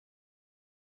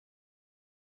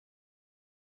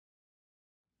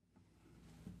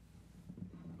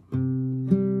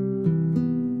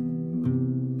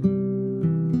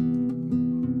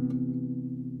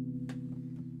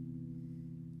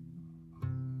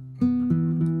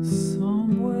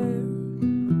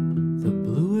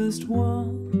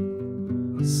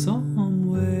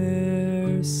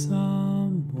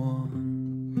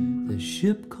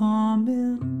ship come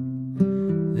in,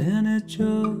 then it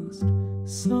just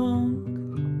sunk.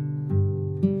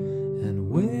 And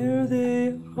where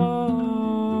they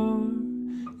are,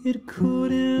 it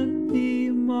couldn't be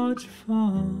much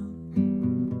fun.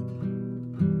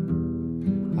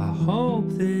 I hope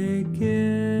they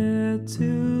get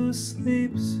to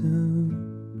sleep soon.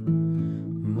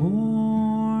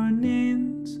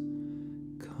 Morning's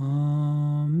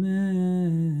coming.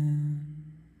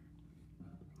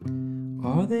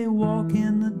 Are they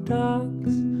walking the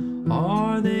docks?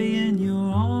 Are they in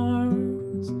your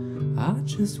arms? I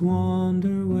just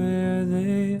wonder where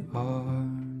they are.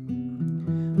 I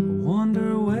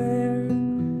wonder where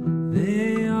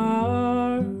they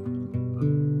are.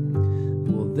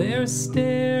 Well, they're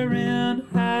staring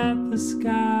at the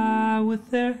sky with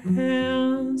their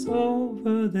hands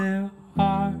over their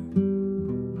heart.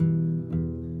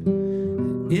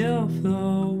 If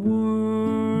the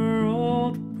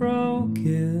world broke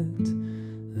it,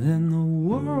 then the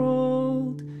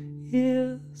world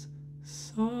is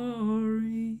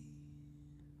sorry.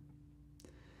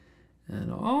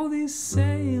 And all these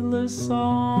sailor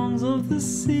songs of the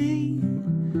sea,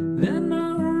 they're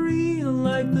not real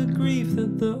like the grief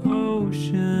that the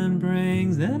ocean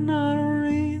brings. They're not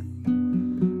real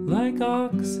like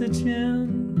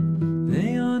oxygen.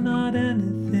 They are not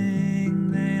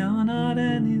anything, they are not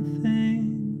anything.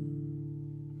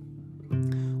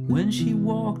 When she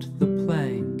walked the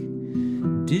plank,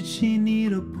 did she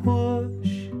need a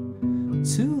push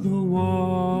to the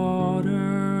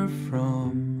water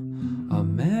from a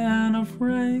man of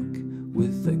rank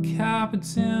with the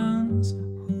captain's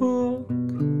hook,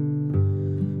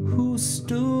 who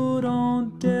stood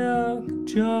on deck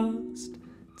just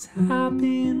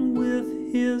tapping with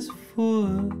his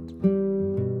foot?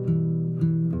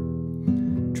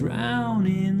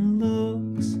 Drowning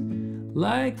looks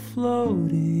like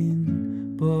floating,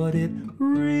 but it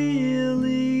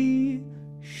really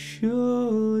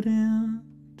shouldn't.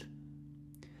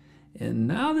 And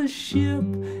now the ship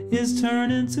is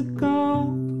turning to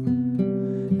gold,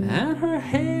 and her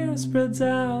hair spreads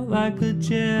out like a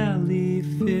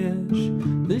jellyfish.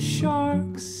 The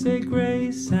sharks say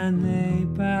grace and they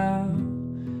bow,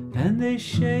 and they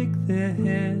shake their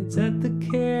heads at the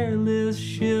careless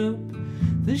ship.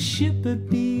 The ship would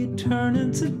be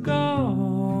turning to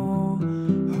gold.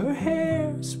 Her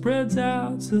hair spreads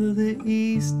out to the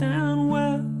east and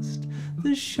west.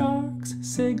 The sharks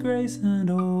say grace and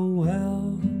oh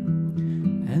well,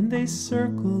 and they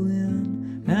circle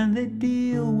in and they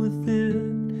deal with it.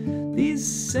 These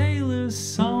sailor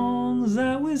songs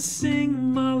that we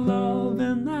sing, my love,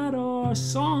 and that are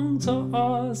song to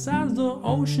us as the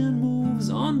ocean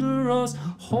moves under us.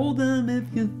 Hold them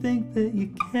if you think that you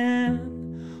can.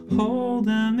 Hold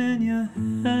them in your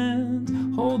hands,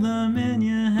 hold them in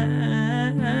your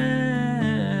hands.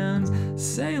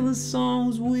 Sailor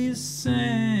songs we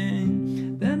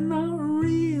sing, they're not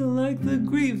real like the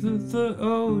grief that the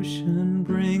ocean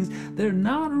brings. They're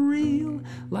not real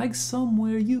like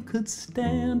somewhere you could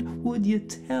stand. Would you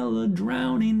tell a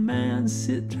drowning man,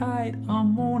 sit tight,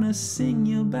 I'm gonna sing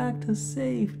you back to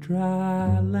safe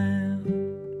dry land?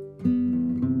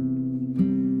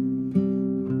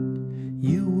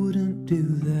 You wouldn't do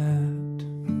that,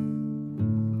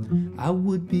 I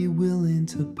would be willing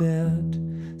to bet.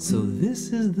 So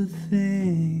this is the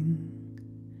thing,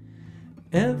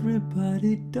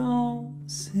 everybody don't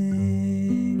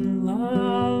sing la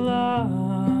la.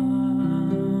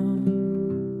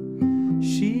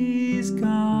 She's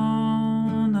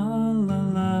gone, la la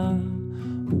la.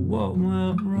 What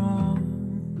went wrong?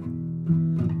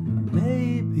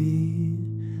 Maybe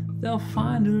they'll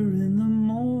find her in the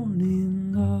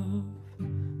morning, love.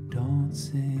 Don't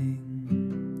sing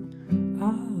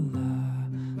ah la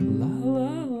la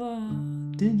la la.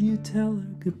 Did you tell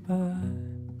her goodbye?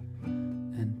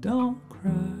 And don't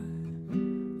cry,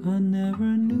 I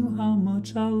never knew how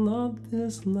much I loved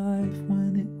this life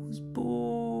when it was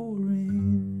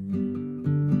boring.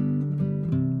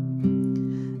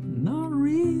 Not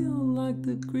real like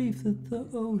the grief that the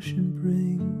ocean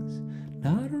brings.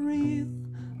 Not real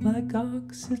like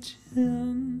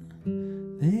oxygen.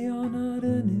 They are not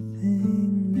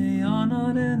anything, they are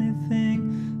not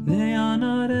anything, they are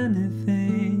not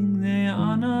anything, they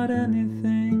are not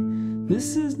anything.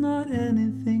 This is not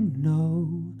anything, no,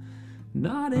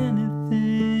 not anything.